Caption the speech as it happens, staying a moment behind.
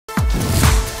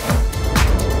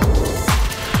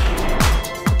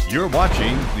You're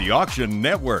watching the Auction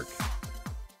Network.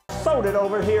 Sold it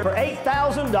over here for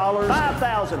 $8,000,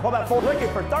 $5,000. What about for looking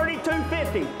for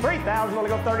 $3,250? $3,000, only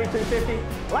go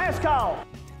 $3,250. Last call.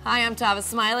 Hi, I'm Tava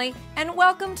Smiley, and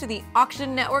welcome to the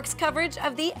Auction Network's coverage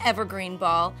of the Evergreen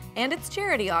Ball and its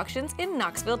charity auctions in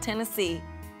Knoxville, Tennessee.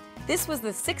 This was the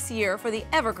 6th year for the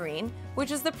Evergreen,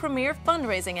 which is the premier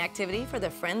fundraising activity for the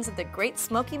Friends of the Great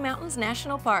Smoky Mountains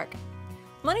National Park.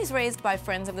 Monies raised by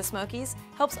Friends of the Smokies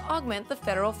helps augment the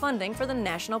federal funding for the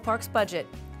National Park's budget.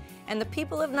 And the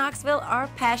people of Knoxville are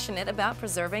passionate about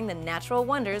preserving the natural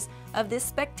wonders of this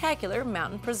spectacular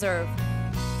mountain preserve.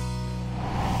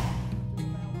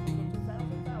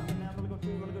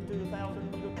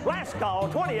 Last call,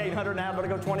 $2,800 now, I'm gonna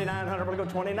go $2,900, I'm gonna go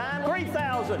 $2,900,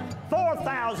 $3,000,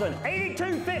 $4,000,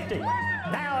 $8,250,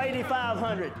 now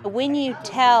 $8,500. When you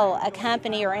tell a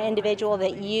company or an individual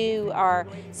that you are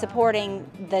supporting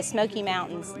the Smoky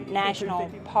Mountains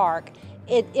National Park,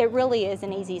 it really is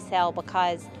an easy sell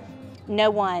because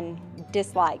no one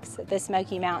dislikes the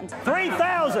Smoky Mountains.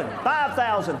 $3,000,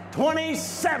 $5,000,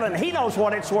 $27,000. He knows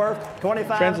what it's worth.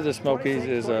 $25,000. Friends of the Smokies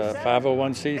is a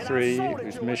 501c3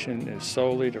 whose mission is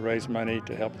solely to raise money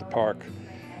to help the park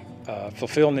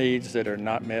fulfill needs that are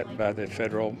not met by the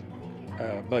federal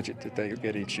budget that they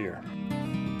get each year.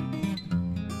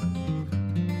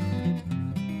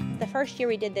 The first year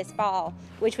we did this ball,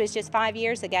 which was just 5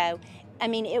 years ago, I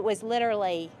mean, it was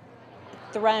literally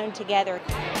thrown together.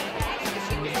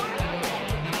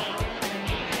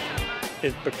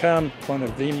 It's become one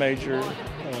of the major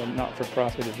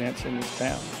not-for-profit events in this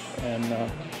town, and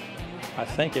I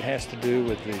think it has to do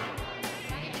with the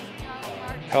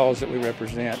cause that we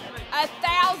represent.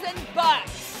 $1,000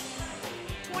 bucks.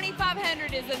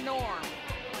 $2,500 is the norm.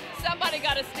 Somebody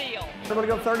got to steal. I'm gonna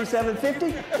go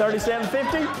 $3,750,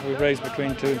 $3,750. We raise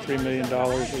between $2 and $3 million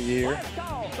a year.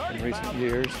 In recent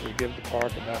years, we give the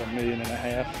park about $1.5 million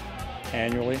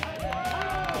annually.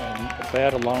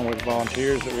 That, along with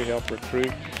volunteers that we help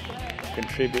recruit,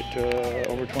 contribute to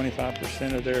over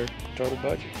 25% of their total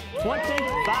budget.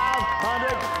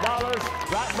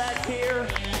 $2,500 right back here.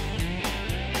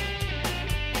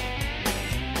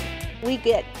 We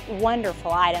get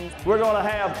wonderful items. We're going to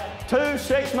have 2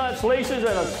 6-month leases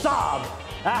and a sob.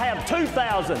 I have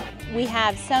 $2,000. We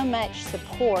have so much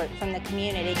support from the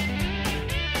community.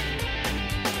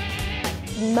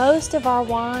 Most of our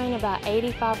wine, about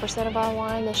 85% of our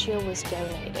wine this year, was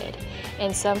donated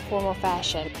in some form or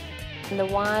fashion. And the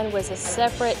wine was a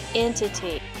separate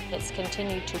entity. It's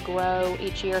continued to grow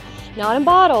each year, not in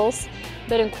bottles,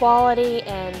 but in quality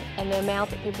and the amount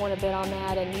that people want to bid on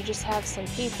that. And you just have some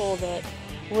people that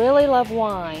really love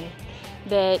wine,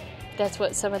 that's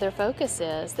what some of their focus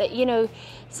is. That, you know,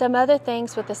 some other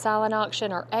things with the silent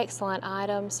auction are excellent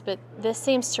items, but this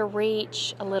seems to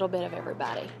reach a little bit of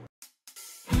everybody.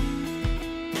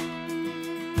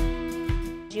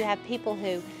 You have people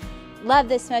who love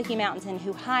the Smoky Mountains and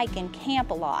who hike and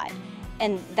camp a lot,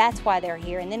 and that's why they're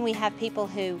here. And then we have people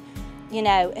who, you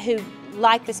know, who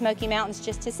like the Smoky Mountains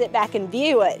just to sit back and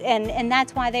view it, and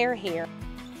that's why they're here.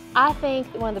 I think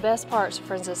one of the best parts of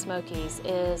Friends of the Smokies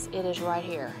is it is right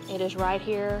here. It is right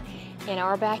here in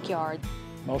our backyard.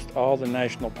 Most all the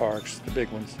national parks, the big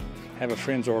ones, have a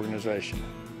Friends organization.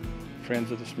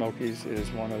 Friends of the Smokies is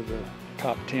one of the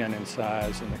top 10 in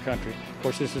size in the country. Of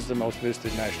course, this is the most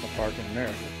visited national park in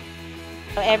America.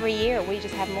 Every year, we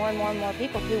just have more and more and more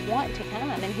people who want to come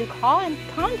and who call and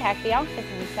contact the office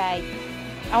and say,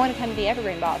 I want to come to the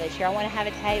Evergreen Ball this year. I want to have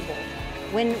a table.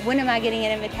 When am I getting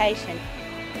an invitation?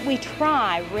 We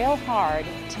try real hard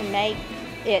to make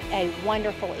it a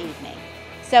wonderful evening.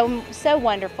 So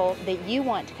wonderful that you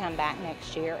want to come back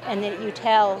next year and that you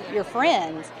tell your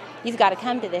friends, you've got to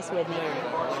come to this with me.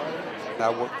 I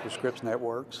work for Scripps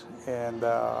Networks, and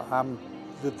I'm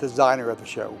the designer of the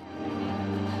show.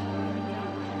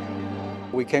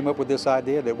 We came up with this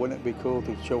idea that wouldn't it be cool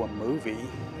to show a movie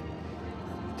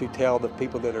to tell the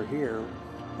people that are here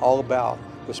all about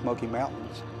the Smoky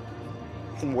Mountains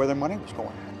and where their money was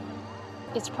going.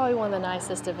 It's probably one of the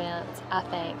nicest events, I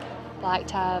think. Black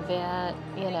tie event,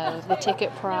 you know, the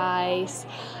ticket price,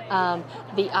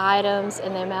 the items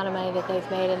and the amount of money that they've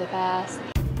made in the past.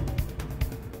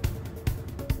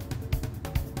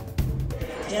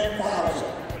 $10,000.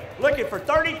 Looking for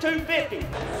 $3,250.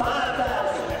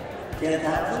 $5,000.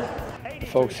 $10,000. The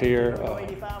folks here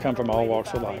come from all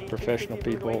walks of life, professional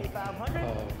people,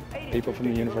 people from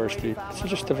the university. It's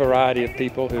just a variety of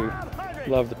people who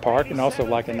love the park and also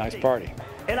like a nice party.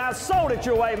 And I sold it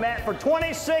your way, Matt, for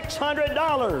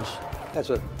 $2,600. That's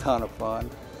a ton of fun,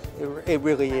 It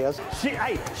really is.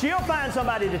 Hey, she'll find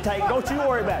somebody to take. Don't you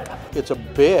worry about it. It's a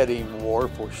bidding war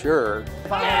for sure.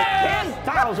 If I had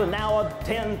 10,000, now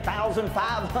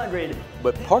 10,500.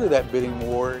 But part of that bidding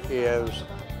war is,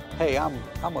 hey, I'm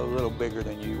a little bigger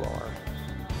than you are.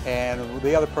 And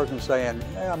the other person saying,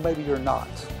 yeah, maybe you're not.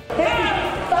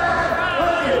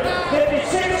 5,500,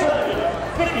 5,600,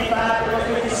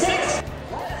 5,556.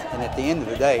 And at the end of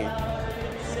the day,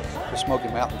 the Smoky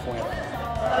Mountains win.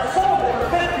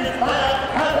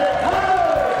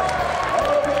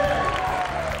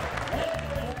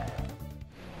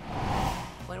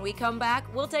 When we come back,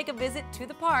 we'll take a visit to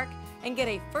the park and get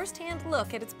a first-hand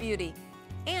look at its beauty.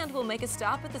 And we'll make a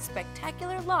stop at the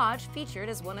spectacular lodge featured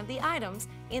as one of the items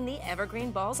in the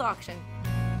Evergreen Balls auction.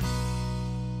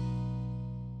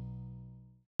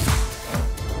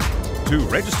 To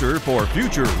register for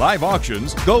future live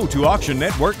auctions, go to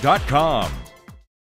auctionnetwork.com.